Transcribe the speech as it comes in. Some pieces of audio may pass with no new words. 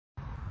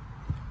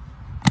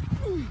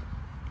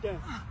Yeah,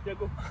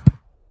 go.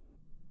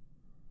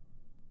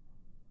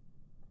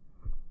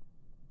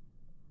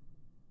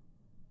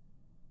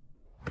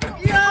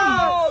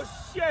 Yo,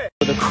 shit!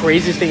 The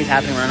craziest thing is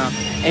happening right now.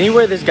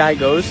 Anywhere this guy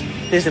goes,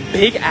 there's a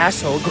big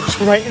asshole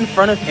goes right in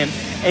front of him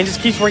and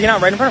just keeps working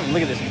out right in front of him.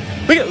 Look at this.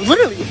 Look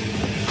at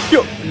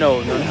yo.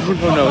 No.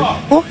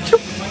 Oh,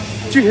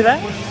 did you hear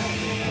that?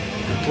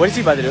 What is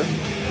he about to do?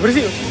 What is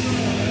he?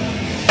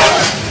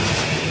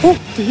 Oh,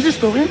 did he just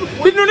throw him?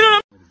 Wait, no. Hi,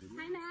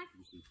 Mac.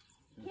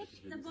 Kick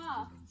the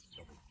ball.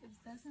 It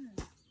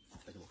doesn't.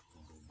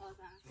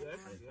 Yes.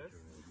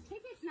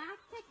 Kick it, Mac.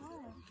 Kick it.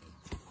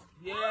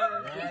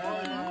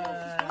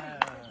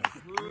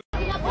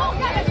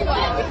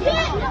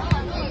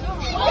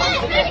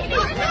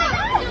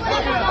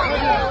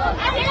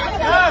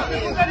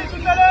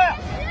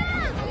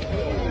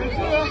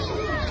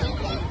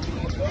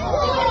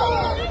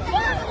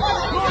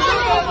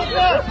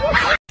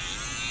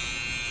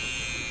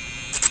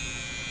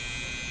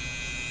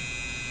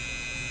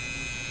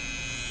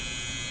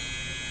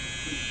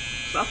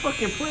 Stop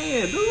fucking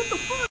playing, dude. What the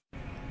fuck?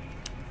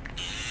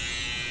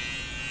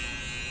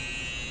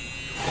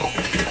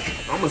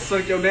 I'ma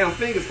suck your damn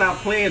finger. Stop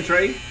playing,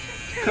 Trey.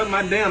 Cut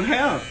my damn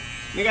hair.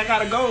 Nigga, I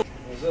gotta go.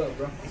 What's up,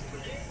 bro?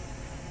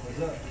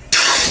 What's up?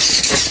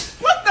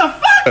 What the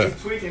fuck? You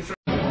tweaking, Trey.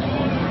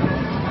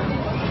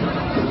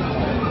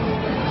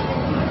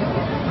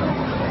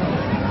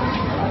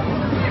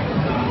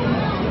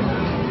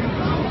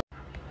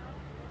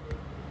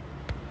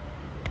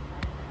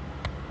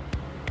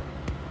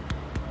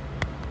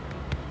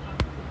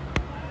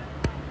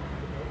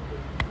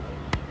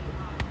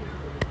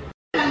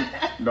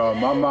 No,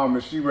 my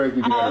mama, she raised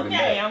me better than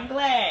that. Okay, I'm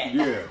glad.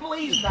 Yeah.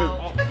 Please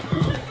don't.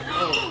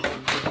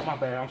 Oh, my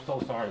bad. I'm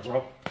so sorry,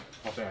 bro.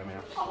 My bad,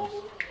 man.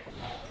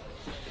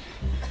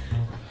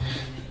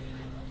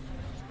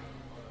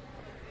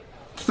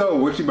 So,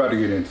 what you about to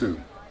get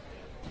into?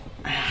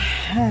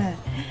 I'm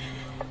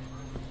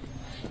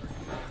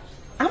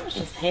gonna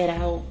just head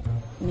out,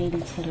 maybe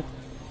to the.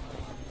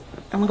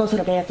 I'm gonna go to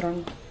the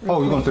bathroom.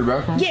 Oh, you going to the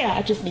bathroom? Yeah,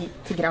 I just need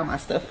to get out my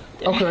stuff.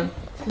 Okay.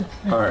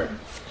 All right.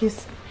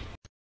 Excuse.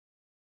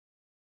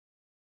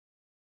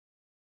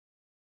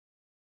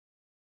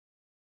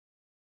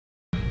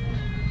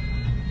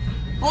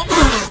 Oh.